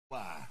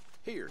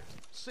Here,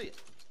 sit.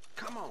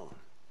 Come on.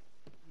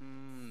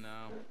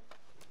 No.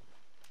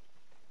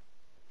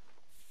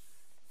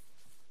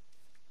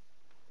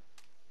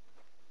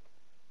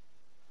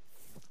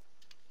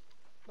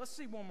 Let's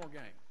see one more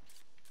game.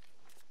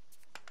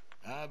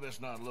 I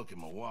best not look at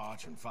my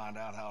watch and find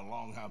out how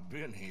long I've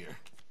been here.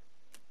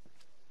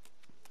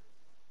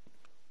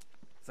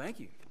 Thank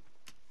you.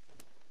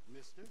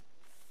 Mister?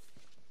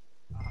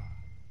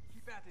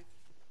 Keep at it.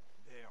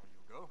 There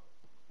you go.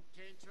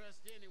 Can't trust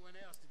anyone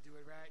else to do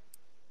it right.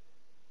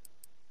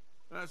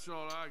 That's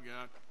all I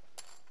got.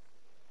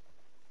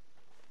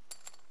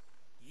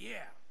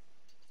 Yeah.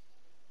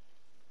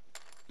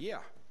 Yeah.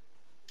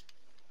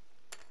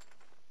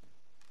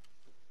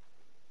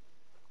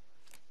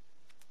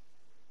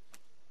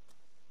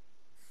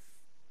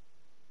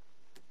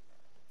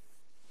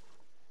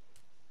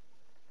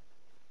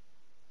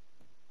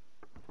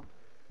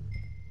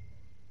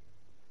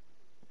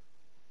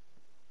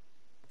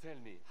 Tell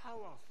me,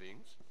 how are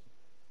things?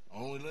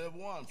 Only live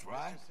once,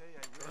 right? To say I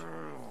wish we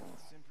lived in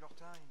simpler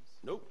times.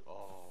 Nope.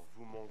 Oh,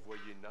 vous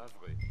m'envoyez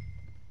navré.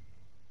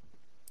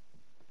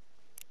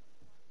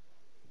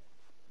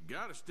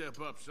 Gotta step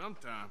up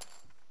sometime.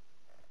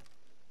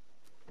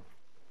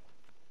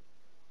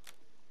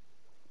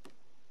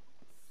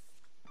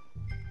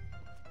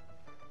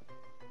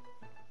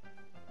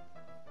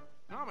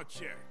 I'm a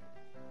check.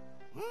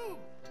 Woo!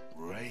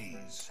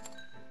 Raise.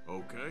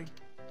 Okay.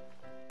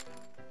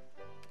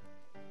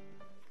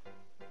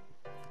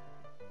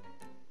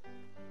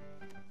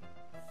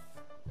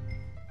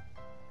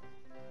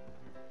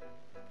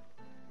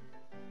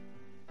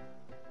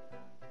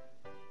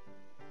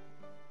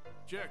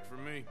 Check for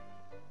me.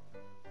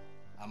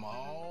 I'm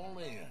all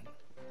in.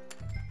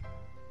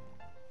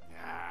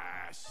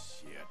 Ah,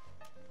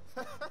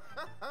 shit.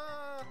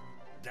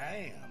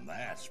 Damn,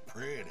 that's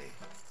pretty.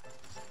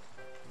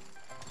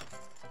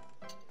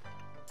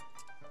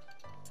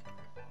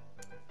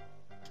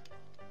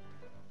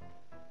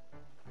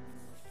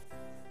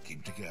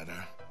 Keep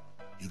together.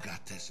 You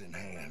got this in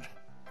hand.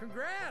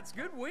 Congrats,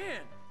 good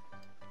win.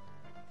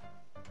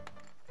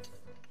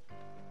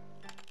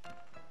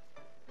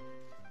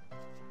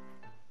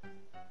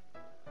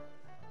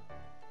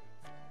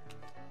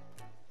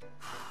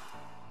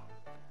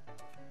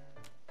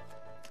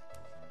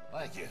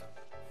 Thank you.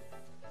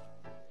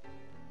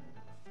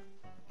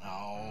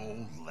 Oh,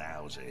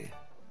 lousy.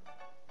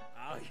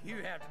 Oh, you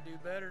have to do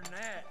better than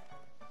that.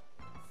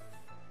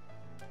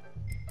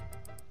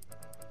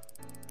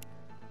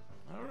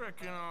 I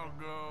reckon I'll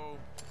go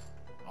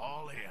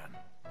all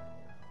in.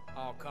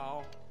 I'll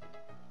call.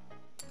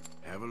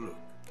 Have a look.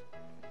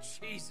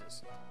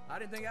 Jesus, I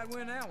didn't think I'd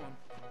win that one.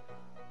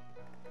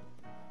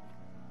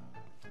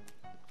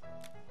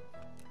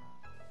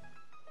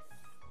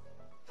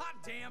 Hot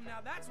damn, now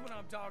that's what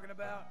I'm talking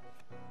about.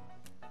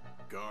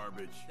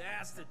 Garbage.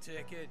 That's the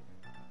ticket.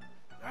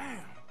 Damn.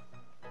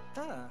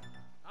 All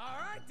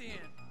right, then.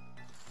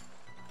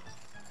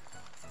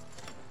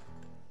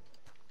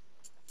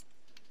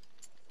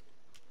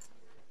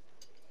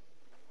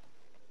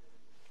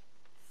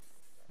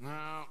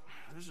 Now,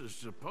 this is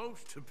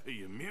supposed to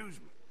be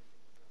amusement.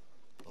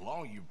 The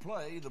longer you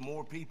play, the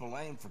more people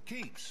aim for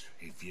keeps,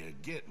 if you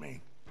get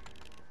me.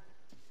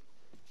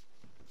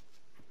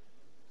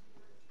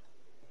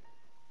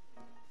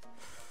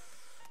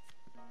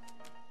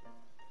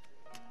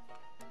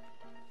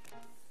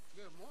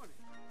 Good morning.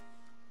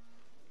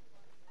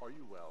 Are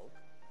you well?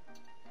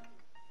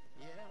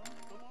 Yeah, I'm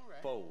all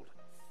right. Bold.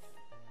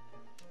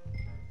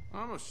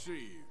 I'ma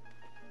see you.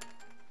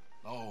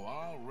 Oh,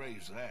 I'll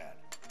raise that.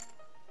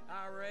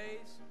 I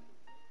raise.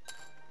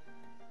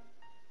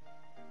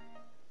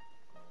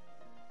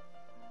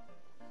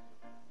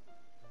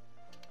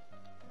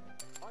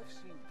 I've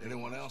seen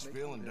Anyone else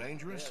making feeling their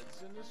dangerous?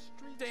 beds in the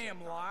street Damn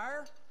sometimes.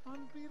 liar.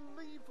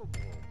 Unbelievable.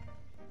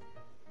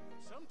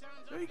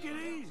 Sometimes I Take feel it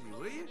more easy, slow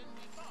will you? than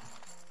we thought.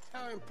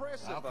 How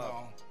impressive I'll of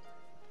call.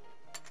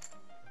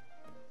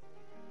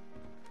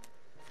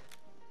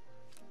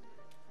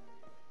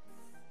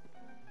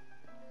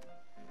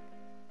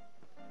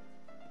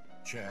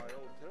 Check. My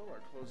old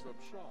tailor closed up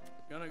shop.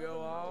 Gonna go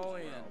all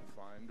in.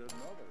 I'll find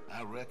another.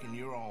 I reckon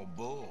you're all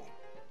bull.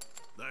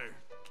 There.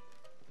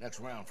 Next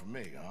round for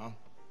me, huh?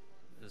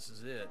 This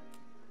is it.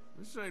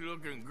 This ain't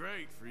looking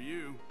great for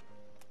you.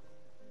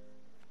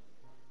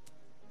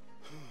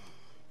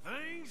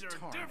 Things are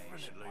Tarnation.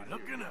 definitely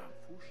looking up.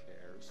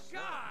 Foucher's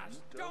Gosh,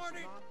 son darn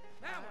does it. not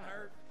That one have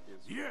hurt. his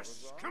Yes,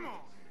 brother's come eyes.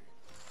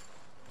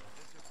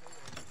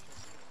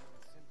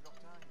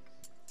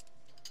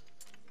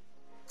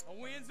 on. A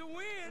win's a win.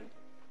 You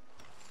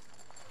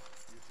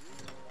hear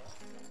the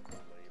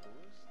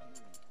laborers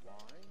stealing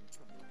wine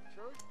from the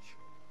church?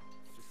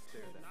 Just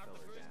stare that Not the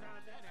fella first down.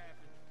 time that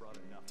happened. Brought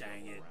enough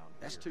Dang people it. around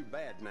That's here. too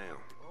bad now.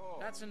 Oh,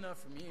 That's enough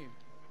from you.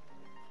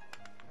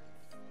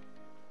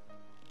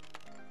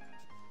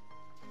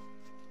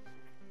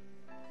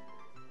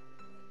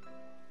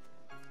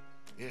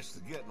 It's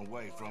the getting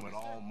away from it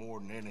all more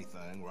than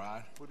anything,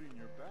 right? putting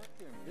your back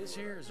in. This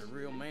here is a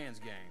real man's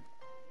game.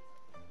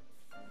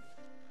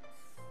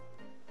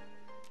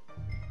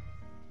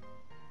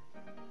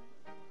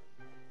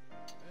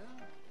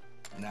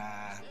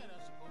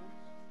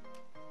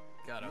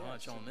 got a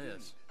hunch on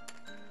this.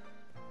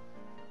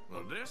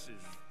 Well, this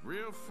is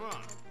real fun.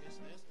 Yes,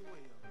 that's the way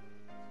of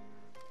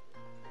it.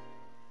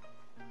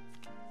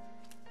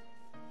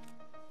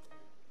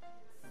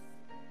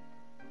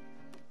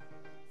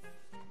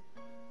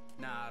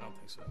 Nah, I don't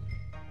think so.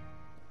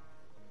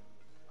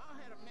 I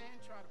had a man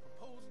try to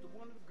propose to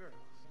one of the girls.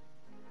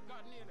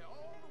 Got nearly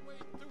all the way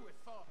through it,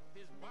 thought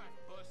his wife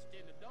bust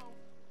in the door,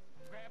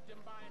 grabbed him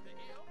by the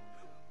ear.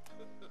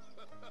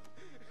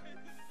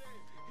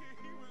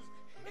 he was.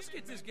 Let's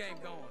get this game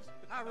going.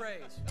 I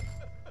raise.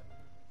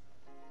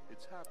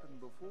 It's happened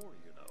before,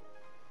 you know.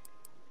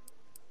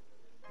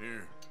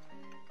 Here.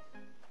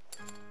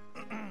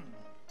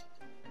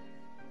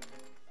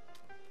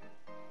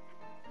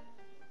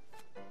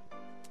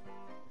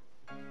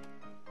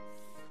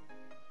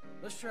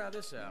 Let's try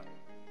this out.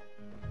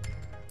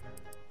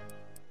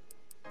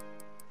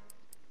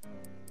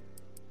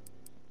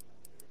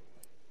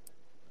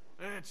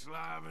 Let's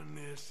liven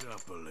this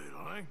up a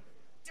little, eh?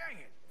 Dang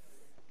it!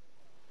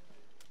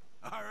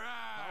 All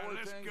right, How are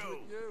let's things go.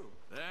 with you?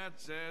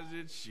 That's as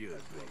it should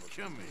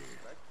be. Come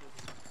here.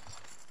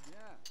 Yeah,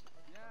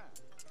 yeah.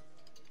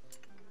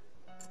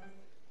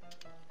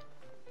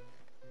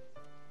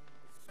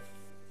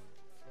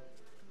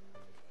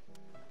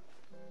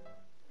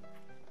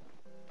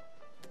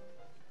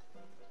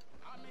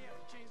 I may have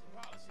to change the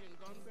policy in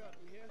gun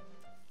belting here.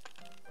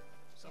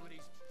 Some of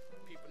these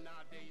people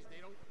nowadays,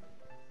 they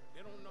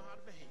don't know how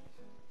to behave.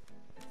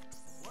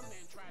 One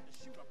man tried to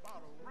shoot a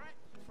bottle right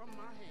from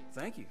my hand.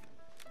 Thank you.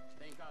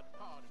 Thank God the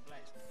powder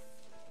blasted.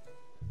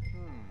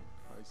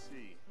 I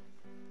see.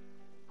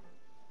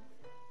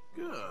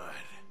 Good.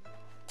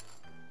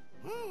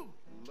 Woo!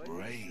 Late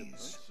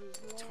Raise. shipments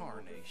is long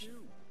Tarnation.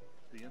 overdue.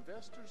 The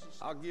investors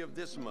are I'll give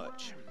this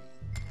much.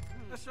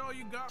 That's all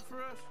you got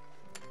for us?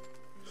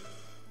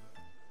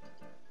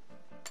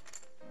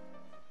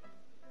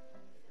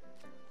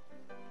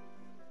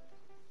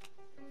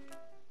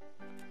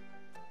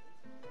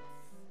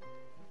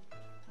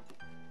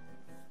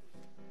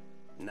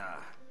 Nah.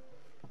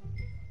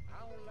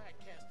 I don't like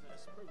casting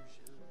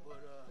aspersions,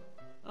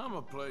 but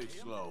I'ma play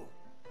slow.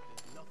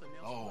 there's nothing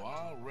else. Oh, but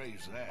I'll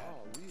raise that.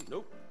 Oh, we.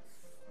 Nope.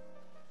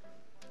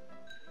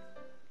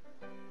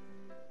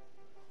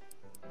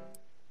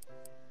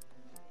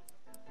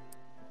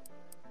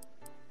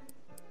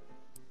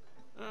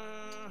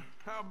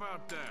 How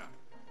about that?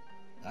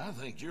 I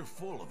think you're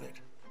full of it.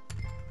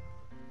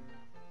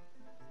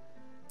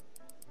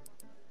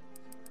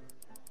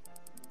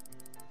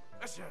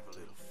 Let's have a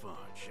little fun,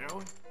 shall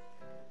we?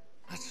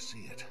 Let's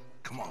see it.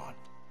 Come on.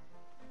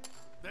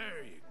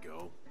 There you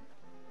go.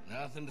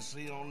 Nothing to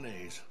see on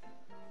these.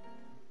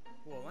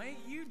 Well, ain't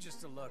you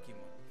just a lucky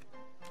one?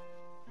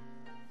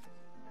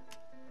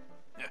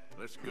 Yeah,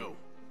 let's go.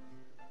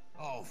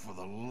 Oh, for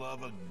the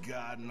love of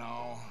God and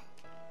all.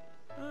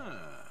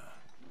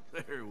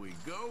 There we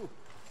go.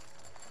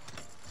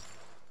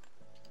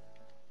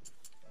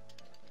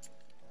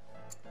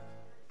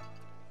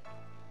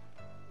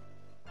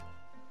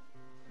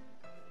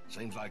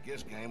 Seems like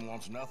this game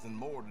wants nothing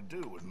more to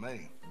do with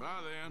me.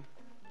 Bye then.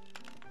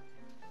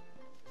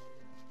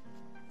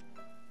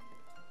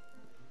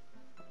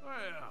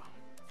 Well,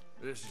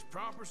 this is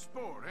proper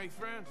sport, eh,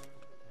 friends?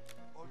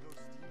 All those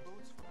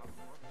steamboats from up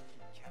north that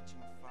keep catching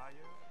fire,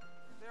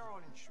 they're all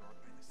insured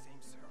by the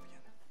same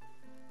Serbian.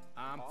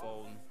 I'm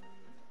folding.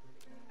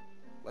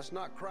 Let's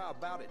not cry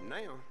about it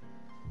now.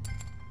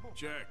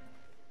 Check.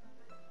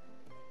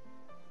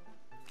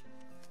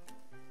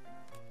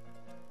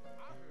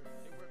 I heard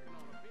they're working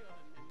on a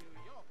building in New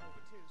York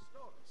over 10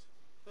 stories.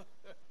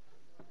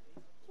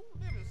 Who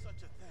live in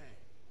such a thing?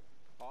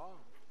 Ah,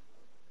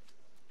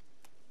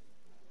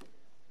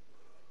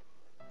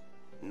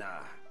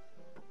 Nah.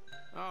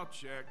 I'll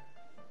check.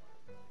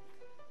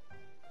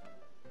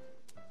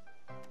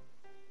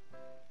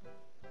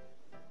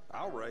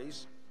 I'll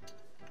raise.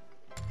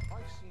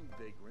 I've seen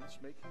vagrants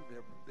making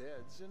their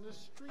beds in the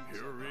streets.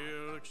 You're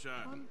real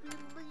exciting.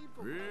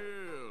 Unbelievable.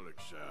 Real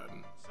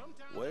exciting.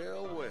 Sometimes Well, I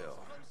feel like it's well.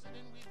 closer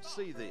than we thought.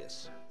 See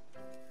this.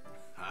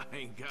 I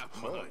ain't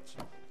got much.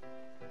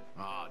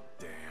 Aw,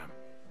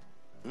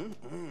 damn.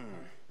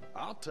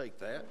 I'll take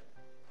that.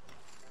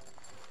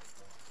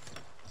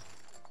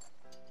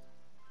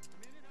 The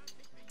minute I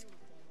take the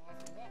uniform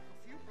off and walk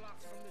a few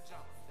blocks from the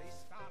job, they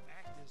stop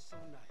acting so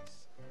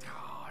nice.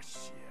 Aw,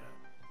 shit.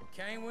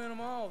 Can't win them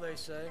all, they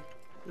say.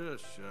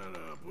 Just shut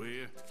up, will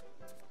you?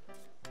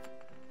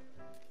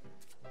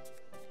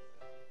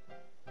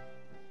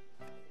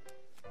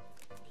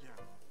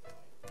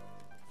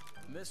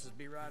 Yeah. Mrs.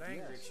 be right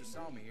angry if she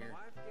saw me here.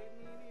 Wife gave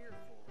me an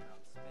earful about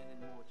spending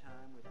more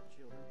time with the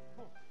children.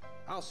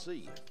 I'll see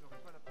you.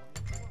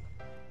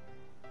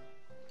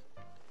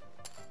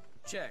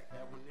 Check.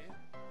 That one there,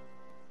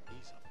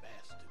 he's a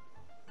bastard.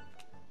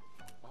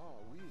 Ah,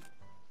 oui.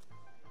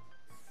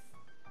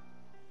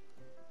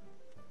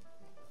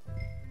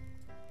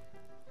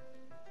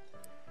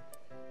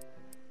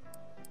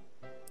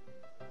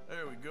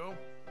 There we go.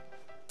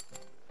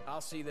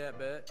 I'll see that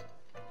bet.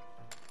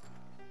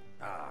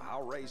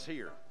 I'll raise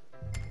here.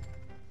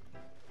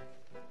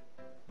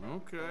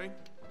 Okay,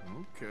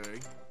 okay.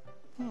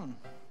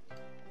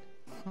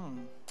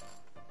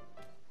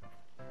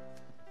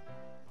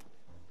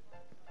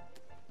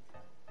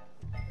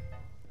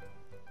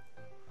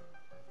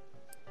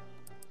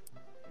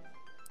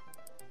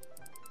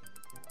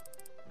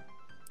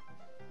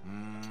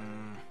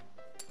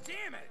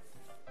 Damn it!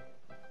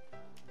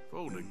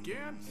 Fold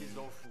again? Ils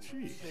en foutent.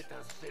 Jeez. C'est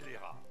un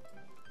scélérat.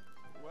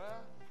 Quoi?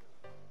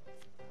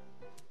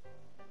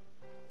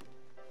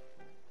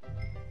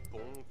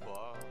 Bon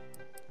pas.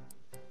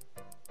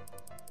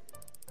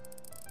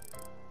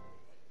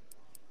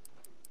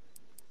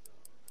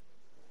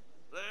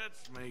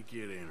 Let's make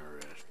it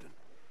interesting.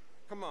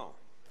 Come on.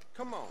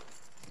 Come on.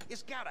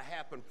 It's gotta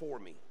happen for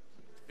me.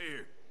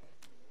 Here.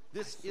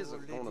 This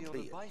isn't Lady gonna on be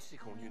a it.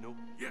 bicycle, you know.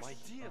 Yes. My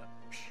dear,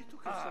 she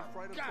took herself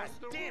right God across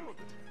the damn road.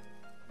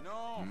 it.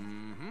 No.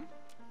 Mm-hmm.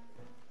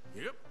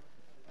 Yep.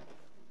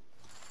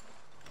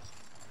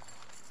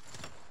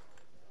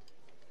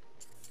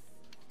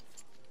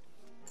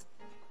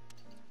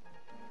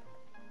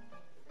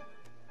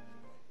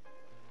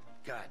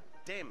 God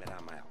damn it,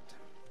 I'm out.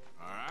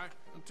 All right.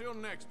 Until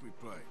next we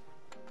play.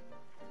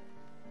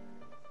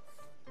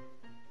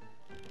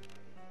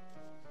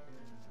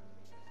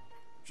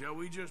 Shall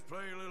we just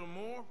play a little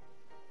more?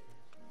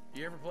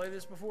 You ever play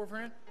this before,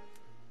 friend?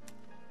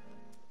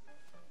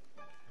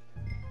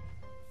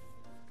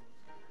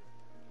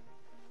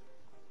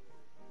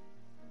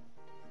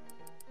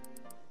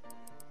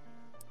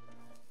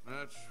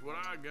 That's what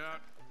I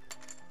got.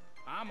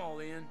 I'm all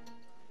in.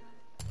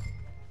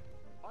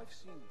 I've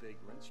seen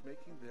vagrants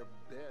making their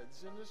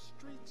beds in the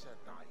streets at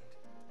night.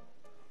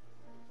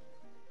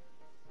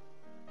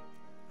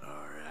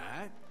 All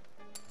right.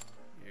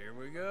 Here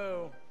we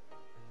go.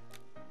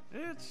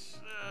 It's,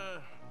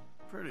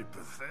 pretty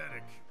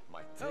pathetic.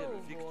 My Oh tale boy,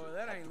 Victor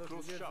that had ain't to looking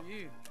close good shop. for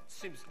you.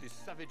 Seems these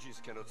savages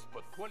cannot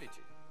spot quality.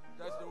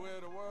 That's the way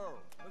of the world.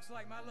 Looks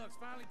like my luck's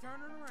finally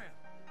turning around.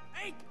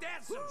 Ain't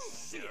that some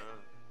shit?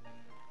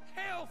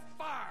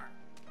 Hellfire!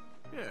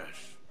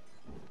 Yes.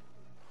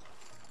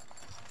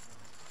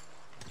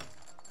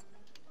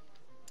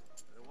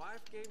 The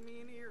wife gave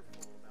me an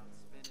earful about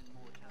spending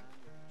more time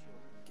with the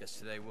children. Guess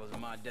today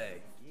wasn't my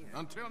day.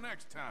 Until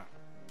next time.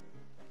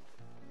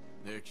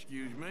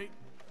 Excuse me.